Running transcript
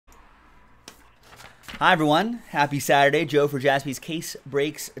Hi everyone, happy Saturday. Joe for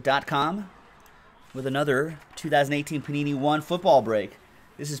jaspyscasebreaks.com with another 2018 Panini ONE Football break.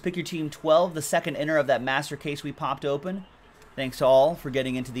 This is Pick Your Team 12, the second inner of that master case we popped open. Thanks to all for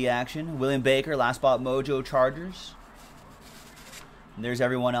getting into the action. William Baker, Last Spot Mojo Chargers. And there's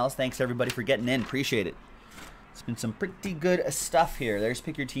everyone else. Thanks everybody for getting in. Appreciate it. It's been some pretty good stuff here. There's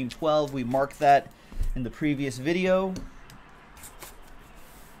Pick Your Team 12. We marked that in the previous video.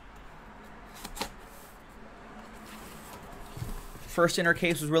 First inner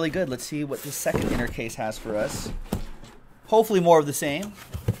case was really good. Let's see what the second inner case has for us. Hopefully more of the same.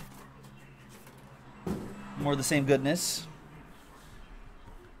 More of the same goodness.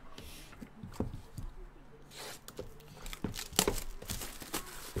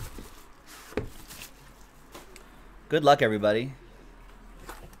 Good luck, everybody.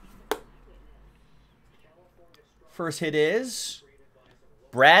 First hit is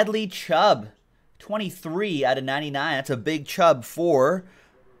Bradley Chubb. 23 out of 99. That's a big Chubb for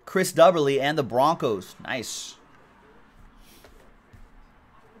Chris Dubberly and the Broncos. Nice.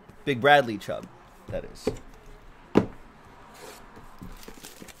 Big Bradley Chubb, that is.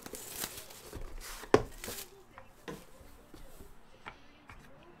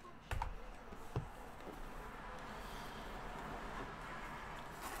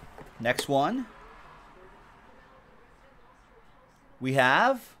 Next one. We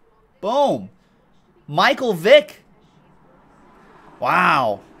have, boom, Michael Vick.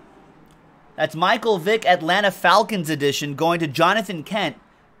 Wow. That's Michael Vick Atlanta Falcons edition going to Jonathan Kent.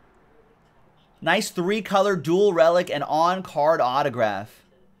 Nice three-color dual relic and on-card autograph.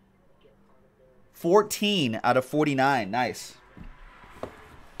 14 out of 49. Nice.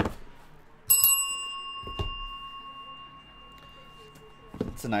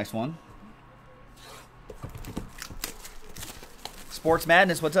 That's a nice one. Sports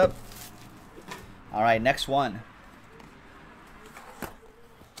Madness, what's up? All right, next one.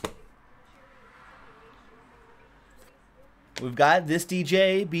 We've got this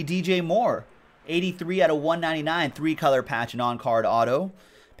DJ be DJ Moore. 83 out of 199. Three-color patch and on-card auto.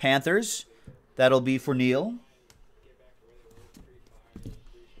 Panthers. That'll be for Neil.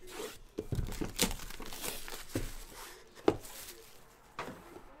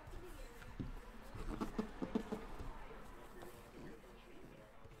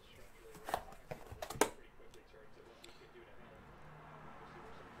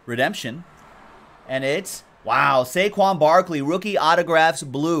 Redemption. And it's, wow, Saquon Barkley, rookie autographs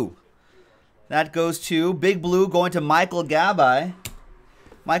blue. That goes to Big Blue going to Michael Gabby,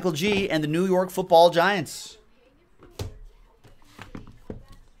 Michael G, and the New York Football Giants.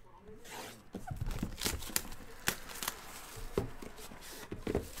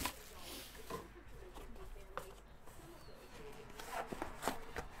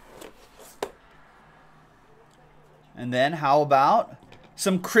 And then how about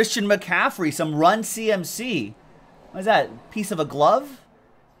some Christian McCaffrey, some Run CMC. What is that? Piece of a glove?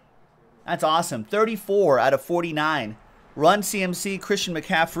 That's awesome. 34 out of 49. Run CMC, Christian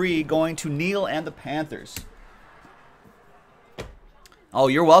McCaffrey going to Neil and the Panthers. Oh,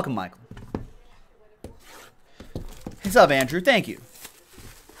 you're welcome, Michael. What's up, Andrew? Thank you.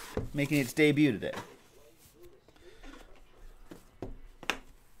 Making its debut today. All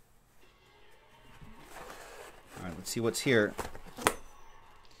right, let's see what's here.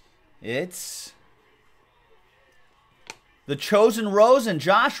 It's the Chosen Rosen,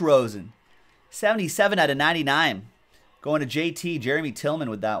 Josh Rosen. 77 out of 99. Going to JT, Jeremy Tillman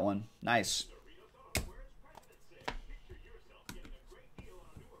with that one. Nice.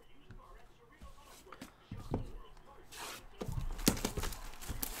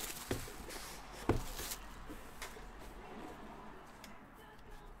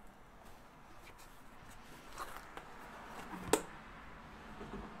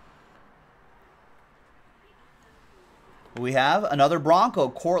 We have another Bronco,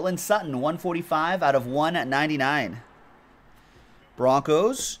 Cortland Sutton, 145 out of 199.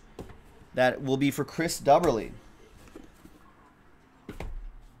 Broncos, that will be for Chris Dubberly.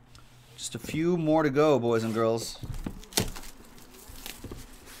 Just a few more to go, boys and girls.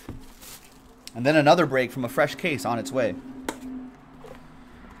 And then another break from a fresh case on its way.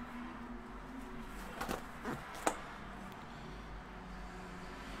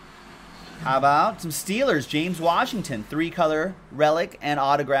 How about some Steelers? James Washington, three-color relic and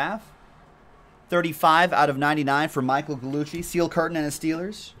autograph. 35 out of 99 for Michael Gallucci. Seal curtain and the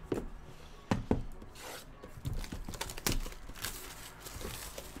Steelers.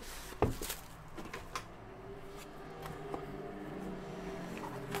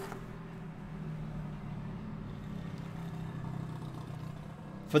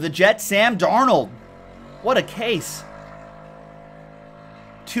 For the Jets, Sam Darnold. What a case.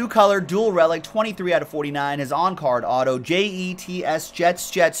 2-color, dual relic, 23 out of 49. His on-card auto, Jets,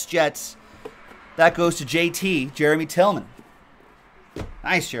 Jets. That goes to JT, Jeremy Tillman.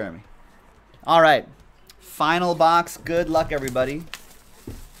 Nice, Jeremy. All right. Final box. Good luck, everybody.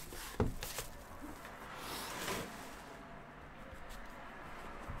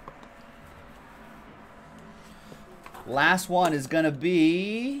 Last one is going to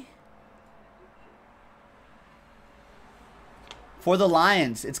be for the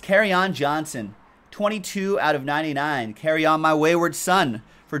Lions. It's Kerryon Johnson. 22 out of 99. Carry on my wayward son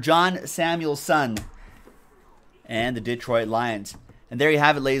for John Samuelson and the Detroit Lions. And there you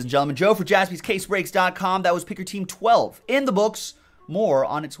have it, ladies and gentlemen. Joe for JaspysCaseBreaks.com. That was Pick Your Team 12 in the books. More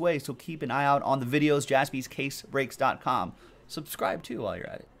on its way, so keep an eye out on the videos, JaspysCaseBreaks.com. Subscribe, too, while you're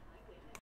at it.